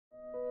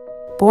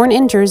Born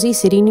in Jersey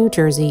City, New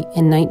Jersey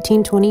in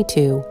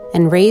 1922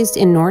 and raised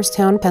in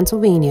Norristown,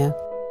 Pennsylvania,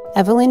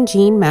 Evelyn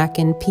Jean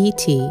Mackin,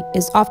 PT,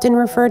 is often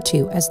referred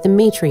to as the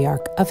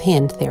matriarch of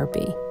hand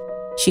therapy.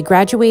 She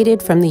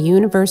graduated from the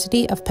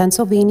University of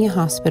Pennsylvania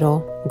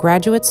Hospital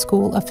Graduate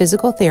School of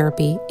Physical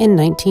Therapy in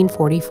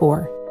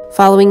 1944.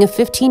 Following a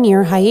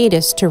 15-year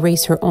hiatus to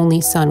raise her only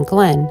son,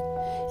 Glenn,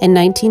 in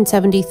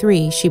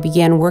 1973 she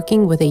began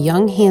working with a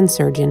young hand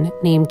surgeon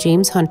named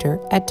James Hunter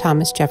at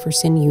Thomas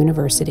Jefferson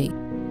University.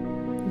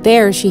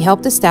 There, she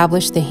helped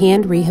establish the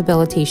Hand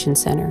Rehabilitation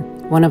Center,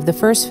 one of the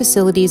first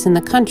facilities in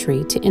the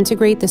country to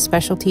integrate the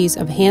specialties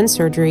of hand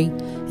surgery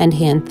and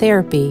hand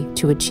therapy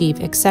to achieve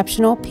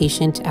exceptional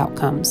patient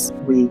outcomes.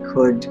 We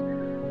could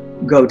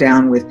go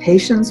down with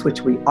patients,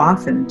 which we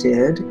often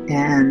did,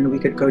 and we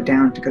could go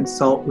down to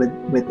consult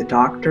with the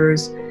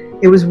doctors.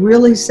 It was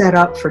really set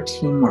up for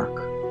teamwork,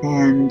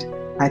 and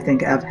I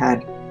think Ev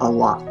had a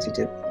lot to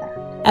do with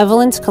that.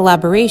 Evelyn's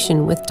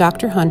collaboration with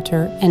Dr.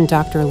 Hunter and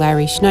Dr.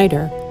 Larry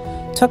Schneider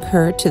took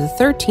her to the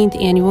 13th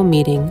annual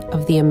meeting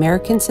of the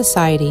American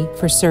Society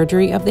for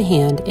Surgery of the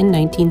Hand in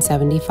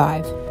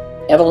 1975.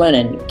 Evelyn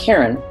and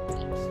Karen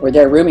were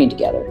there rooming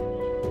together,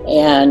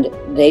 and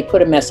they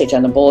put a message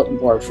on the bulletin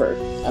board for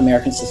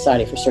American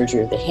Society for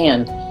Surgery of the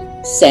Hand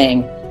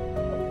saying,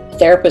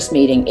 "Therapist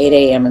meeting, 8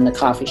 a.m. in the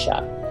coffee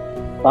shop."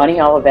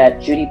 Bonnie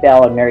Olivet, Judy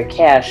Bell, and Mary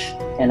Cash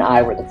and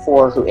I were the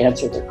four who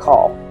answered their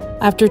call.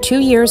 After 2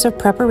 years of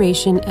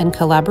preparation and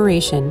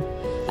collaboration,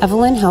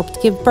 Evelyn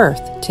helped give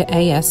birth to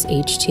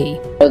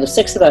ASHT. So the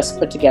six of us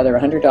put together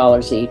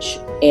 $100 each,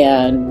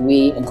 and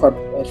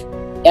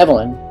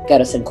Evelyn got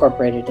us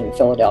incorporated in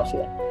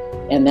Philadelphia.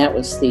 And that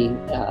was the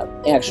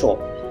actual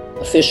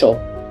official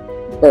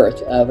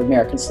birth of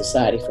American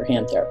Society for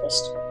Hand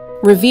Therapists.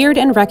 Revered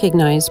and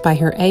recognized by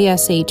her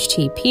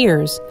ASHT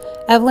peers,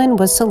 Evelyn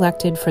was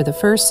selected for the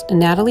first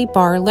Natalie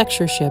Barr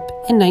Lectureship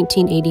in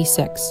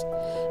 1986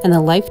 and the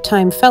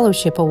Lifetime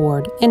Fellowship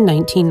Award in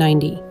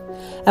 1990.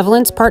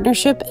 Evelyn's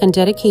partnership and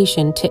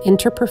dedication to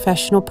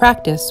interprofessional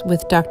practice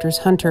with Drs.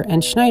 Hunter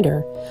and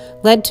Schneider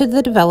led to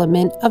the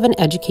development of an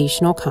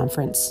educational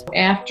conference.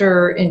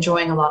 After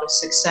enjoying a lot of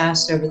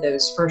success over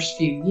those first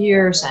few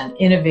years and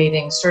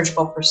innovating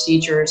surgical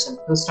procedures and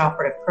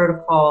postoperative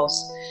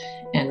protocols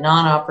and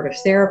non-operative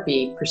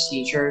therapy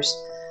procedures,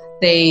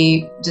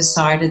 they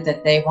decided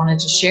that they wanted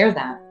to share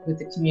that with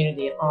the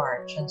community at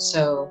large. And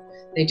so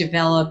they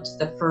developed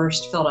the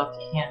first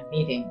Philadelphia Hand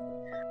Meeting.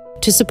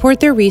 To support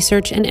their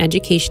research and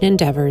education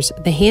endeavors,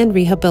 the Hand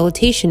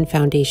Rehabilitation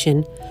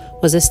Foundation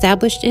was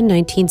established in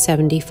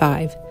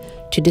 1975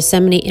 to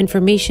disseminate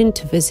information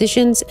to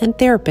physicians and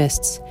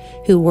therapists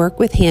who work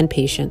with hand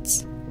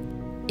patients.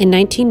 In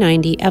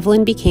 1990,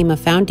 Evelyn became a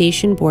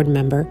foundation board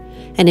member,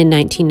 and in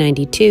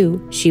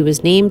 1992, she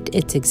was named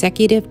its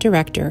executive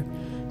director,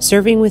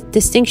 serving with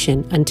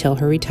distinction until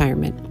her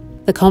retirement.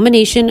 The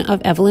culmination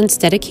of Evelyn's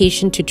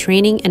dedication to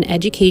training and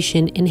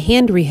education in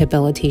hand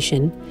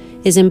rehabilitation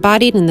is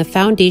embodied in the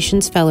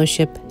Foundation's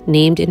fellowship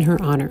named in her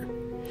honor.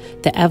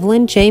 The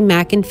Evelyn J.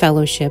 Mackin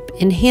Fellowship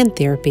in Hand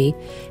Therapy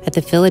at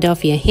the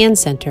Philadelphia Hand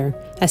Center,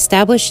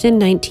 established in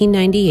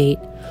 1998,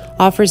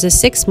 offers a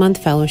 6-month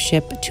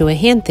fellowship to a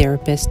hand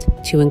therapist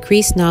to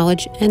increase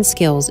knowledge and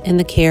skills in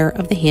the care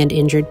of the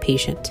hand-injured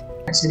patient.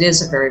 It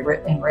is a very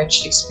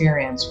enriched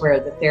experience where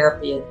the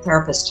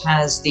therapist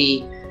has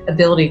the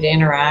ability to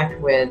interact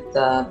with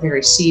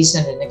very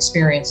seasoned and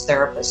experienced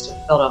therapists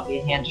at the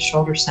Philadelphia Hand to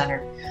Shoulder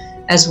Center,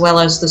 as well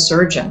as the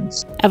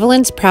surgeons.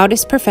 Evelyn's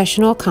proudest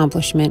professional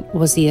accomplishment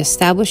was the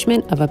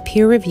establishment of a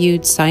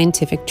peer-reviewed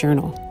scientific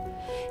journal.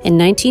 In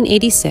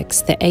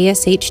 1986, the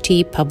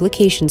ASHT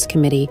Publications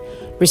Committee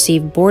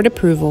received board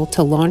approval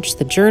to launch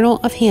the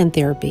Journal of Hand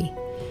Therapy,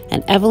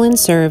 and Evelyn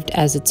served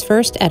as its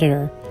first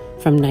editor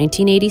from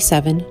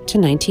 1987 to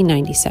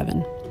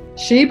 1997.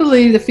 She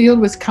believed the field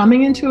was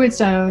coming into its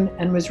own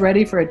and was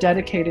ready for a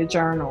dedicated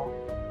journal.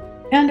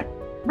 And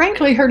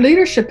frankly, her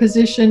leadership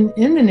position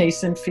in the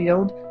nascent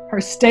field,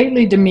 her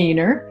stately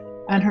demeanor,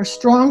 and her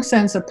strong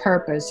sense of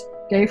purpose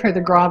gave her the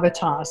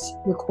gravitas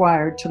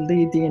required to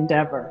lead the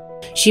endeavor.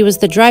 She was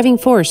the driving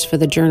force for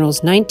the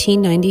journal's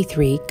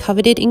 1993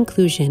 coveted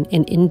inclusion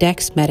in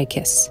Index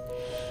Medicus,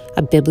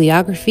 a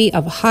bibliography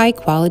of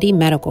high-quality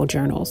medical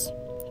journals.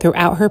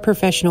 Throughout her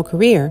professional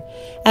career,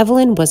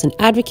 Evelyn was an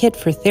advocate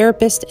for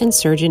therapist and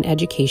surgeon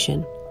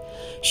education.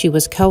 She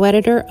was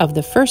co-editor of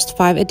the first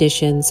 5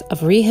 editions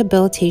of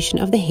Rehabilitation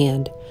of the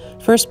Hand,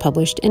 first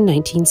published in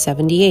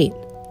 1978.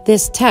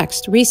 This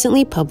text,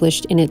 recently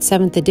published in its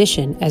 7th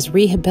edition as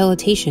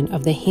Rehabilitation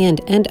of the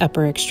Hand and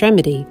Upper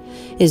Extremity,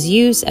 is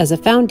used as a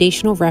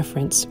foundational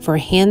reference for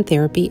hand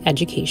therapy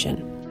education.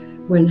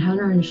 When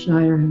Hunter and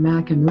Schneider and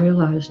Mackin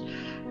realized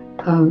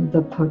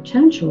the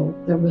potential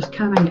that was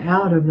coming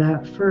out of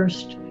that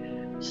first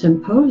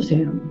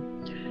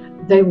symposium,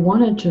 they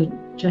wanted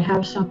to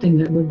have something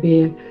that would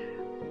be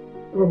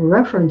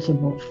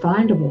referenceable,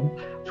 findable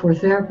for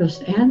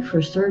therapists and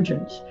for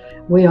surgeons.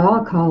 We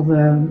all call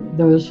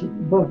those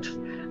books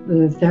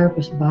the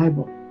Therapist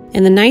Bible.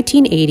 In the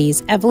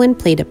 1980s, Evelyn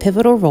played a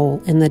pivotal role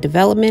in the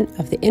development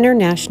of the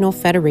International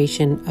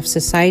Federation of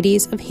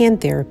Societies of Hand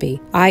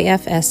Therapy,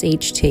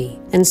 IFSHT,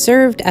 and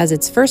served as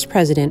its first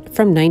president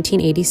from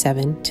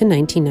 1987 to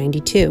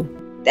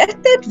 1992.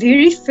 At that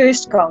very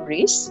first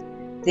Congress,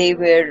 there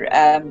were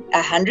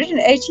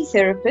 180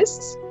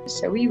 therapists.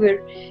 So we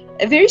were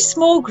a very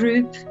small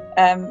group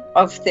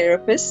of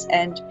therapists,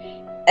 and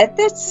at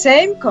that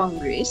same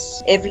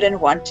Congress,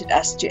 Evelyn wanted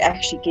us to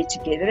actually get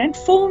together and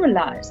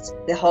formalize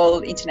the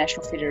whole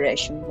International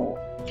Federation more.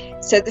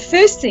 So the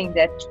first thing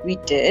that we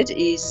did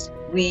is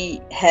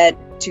we had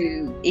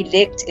to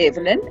elect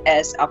Evelyn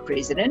as our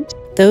president.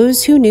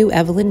 Those who knew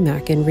Evelyn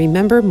Mackin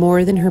remember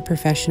more than her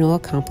professional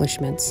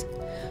accomplishments.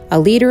 A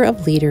leader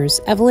of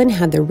leaders, Evelyn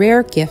had the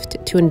rare gift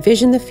to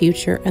envision the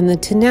future and the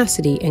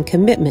tenacity and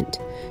commitment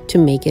to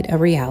make it a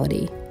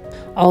reality.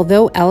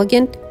 Although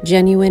elegant,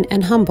 genuine,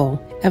 and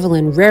humble,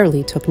 Evelyn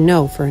rarely took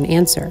no for an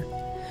answer.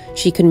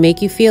 She could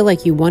make you feel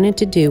like you wanted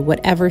to do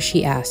whatever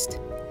she asked.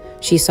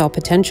 She saw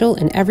potential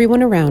in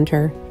everyone around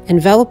her,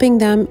 enveloping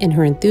them in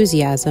her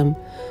enthusiasm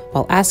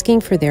while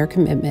asking for their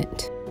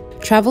commitment.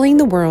 Traveling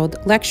the world,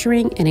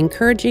 lecturing, and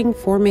encouraging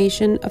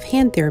formation of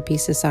hand therapy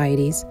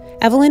societies,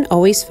 Evelyn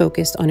always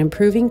focused on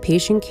improving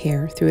patient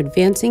care through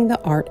advancing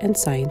the art and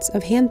science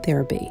of hand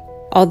therapy.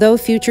 Although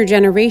future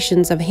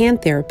generations of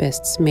hand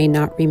therapists may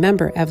not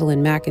remember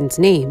Evelyn Mackin's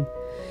name,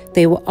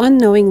 they will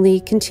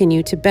unknowingly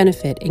continue to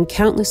benefit in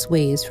countless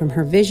ways from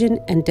her vision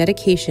and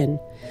dedication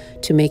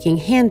to making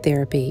hand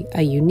therapy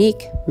a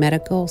unique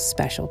medical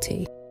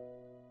specialty.